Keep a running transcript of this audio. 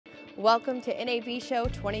Welcome to NAB Show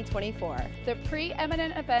 2024. The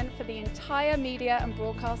preeminent event for the entire media and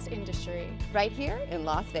broadcast industry. Right here in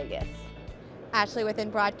Las Vegas. Ashley with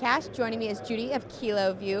InBroadcast. Joining me is Judy of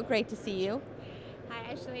Kiloview. Great to see you.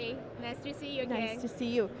 Hi Ashley, nice to see you again. Nice to see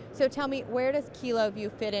you. So tell me, where does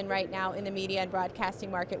Kiloview fit in right now in the media and broadcasting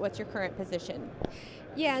market? What's your current position?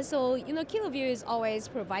 Yeah, so Kiloview is always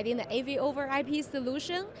providing the AV over IP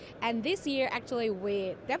solution, and this year actually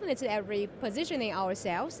we definitely are repositioning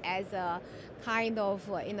ourselves as a kind of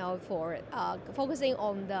for focusing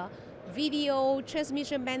on the video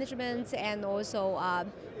transmission management and also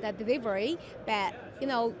the delivery. But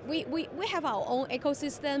we have our own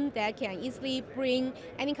ecosystem that can easily bring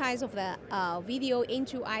any kinds of the video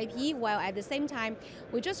into IP, while at the same time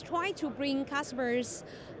we just try to bring customers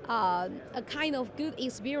a kind of good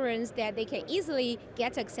experience that they can easily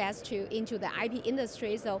get access to into the IP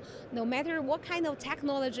industry. So no matter what kind of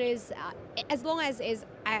technologies, as long as it's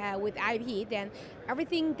with IP, then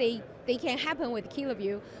everything they can happen with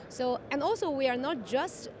Kiloview. So, and also we are not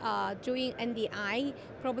just doing NDI.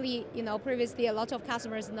 Probably previously a lot of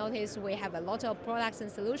customers noticed we have a lot of products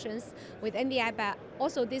and solutions with NDI, but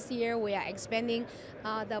also this year we are expanding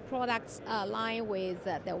the products line with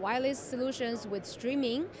the wireless solutions with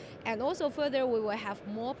streaming, and also further we will have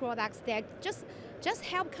more products that just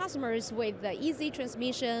help customers with the easy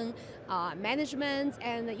transmission management.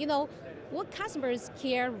 And what customers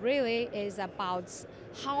care really is about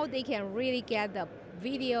how they can really get the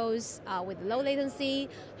videos with low latency,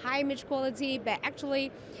 high image quality, but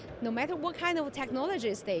actually no matter what kind of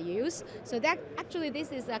technologies they use. So that actually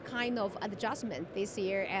this is a kind of adjustment this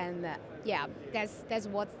year, and yeah, that's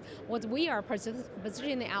what we are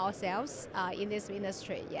positioning ourselves in this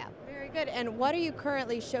industry. Yeah. Very good. And what are you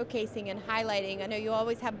currently showcasing and highlighting? I know you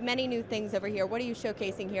always have many new things over here. What are you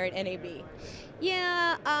showcasing here at NAB?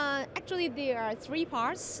 Yeah, actually there are three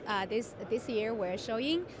parts this year we're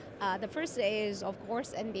showing. The first is, of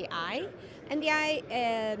course, NDI.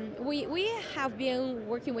 NDI, we have been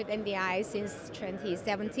working with NDI since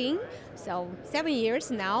 2017, so 7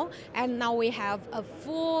 years now, and now we have a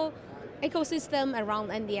full ecosystem around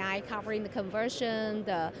NDI covering the conversion,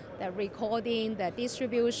 the recording, the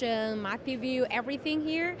distribution, multi-view, everything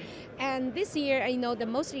here. And this year, the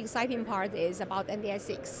most exciting part is about NDI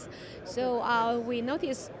 6. So we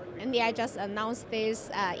noticed NDI just announced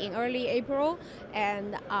this in early April,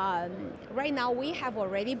 and right now we have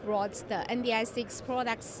already brought the NDI 6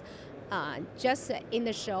 products just in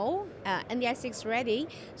the show, NDI 6 ready.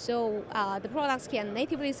 So the products can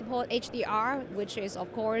natively support HDR, which is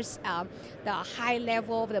of course the high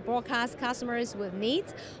level of the broadcast customers will need.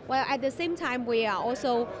 While at the same time we are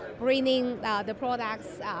also bringing the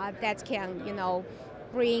products that can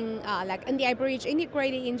bring like NDI bridge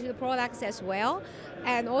integrated into the products as well.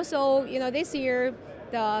 And also this year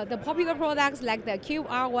the popular products like the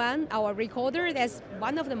QR1, our recorder, that's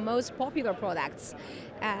one of the most popular products.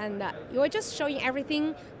 And you're just showing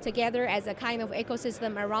everything together as a kind of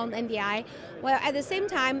ecosystem around NDI. Well, at the same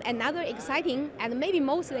time, another exciting and maybe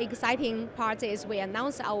most exciting part is we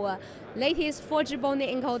announced our latest 4G bonded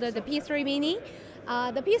encoder, the P3 Mini.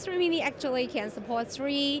 The P3 Mini actually can support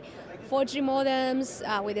 3 4G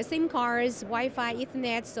modems with the SIM cards, Wi-Fi,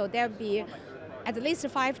 Ethernet, so there'll be at least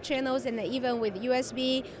 5 channels, and even with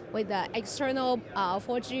USB, with the external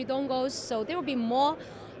 4G dongles, so there will be more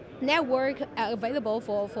network available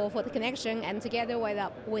for the connection, and together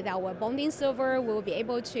with our bonding server, we will be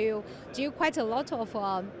able to do quite a lot of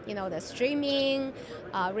the streaming,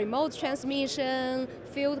 remote transmission,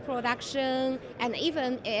 field production, and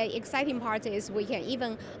even exciting part is we can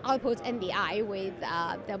even output NDI with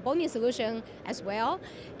the bonding solution as well.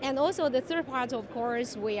 And also the third part, of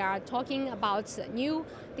course, we are talking about new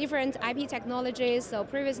different IP technologies. So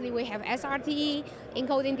previously we have SRT,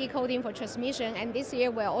 encoding, decoding for transmission, and this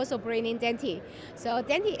year we're also bringing Dante. So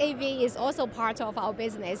Dante AV is also part of our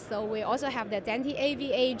business. So we also have the Dante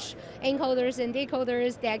AV-H encoders and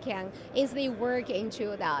decoders that can easily work into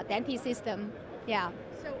the Dante system. Yeah.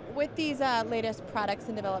 So with these latest products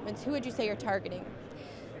and developments, who would you say you're targeting?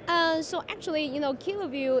 So actually,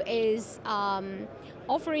 Kiloview is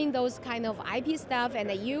offering those kind of IP stuff,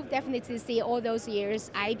 and you definitely see all those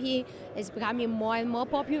years IP is becoming more and more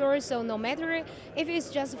popular. So no matter if it's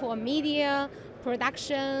just for media,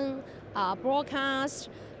 production, broadcast,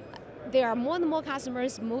 there are more and more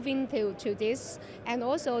customers moving to this, and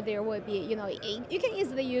also there will be, you can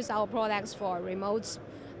easily use our products for remote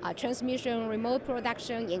transmission, remote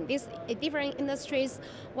production in different industries,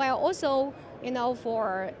 while also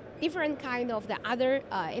for different kind of the other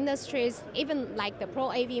industries, even like the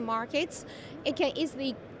Pro AV markets, it can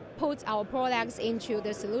easily put our products into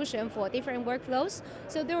the solution for different workflows.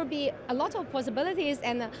 So there will be a lot of possibilities,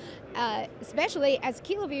 and especially as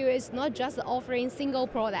Kiloview is not just offering single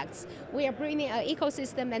products. We are bringing an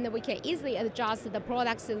ecosystem, and we can easily adjust the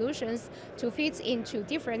product solutions to fit into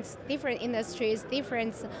different industries,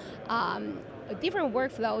 different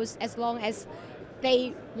workflows, as long as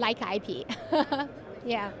they like IP.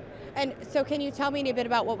 Yeah. And so can you tell me a bit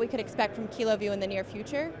about what we could expect from Kiloview in the near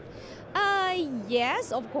future?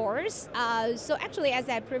 Yes, of course. So actually, as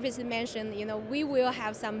I previously mentioned, we will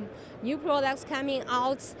have some new products coming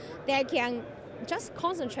out that can just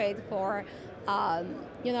concentrate for,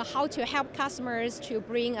 how to help customers to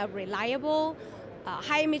bring a reliable,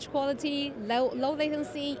 high image quality, low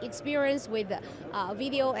latency experience with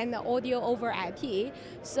video and audio over IP.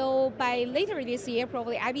 So by later this year,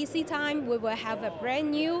 probably IBC time, we will have a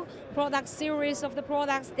brand new product series of the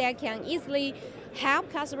products that can easily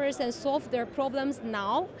help customers and solve their problems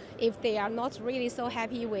now if they are not really so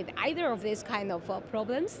happy with either of these kind of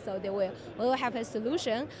problems. So they will have a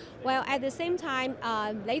solution. While at the same time,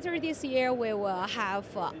 later this year, we will have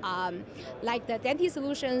like the Dante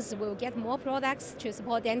solutions, we'll get more products to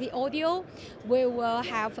support Dante audio. We will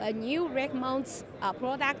have a new rack mount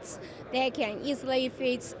products that can easily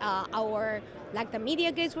fit our like the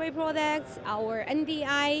media gateway products, our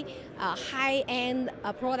NDI, high-end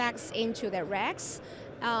products into the racks.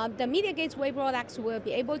 The media gateway products will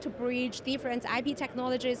be able to bridge different IP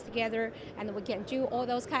technologies together, and we can do all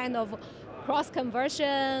those kind of cross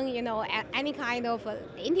conversion, any kind of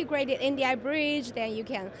integrated NDI bridge, then you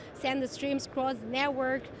can send the streams across the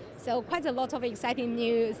network. So quite a lot of exciting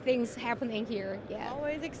new things happening here. Yeah.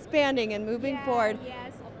 Always expanding and moving forward.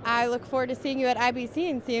 Yes, I look forward to seeing you at IBC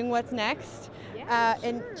and seeing what's next.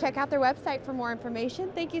 And check out their website for more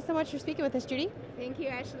information. Thank you so much for speaking with us, Judy. Thank you,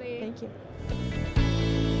 Ashley. Thank you.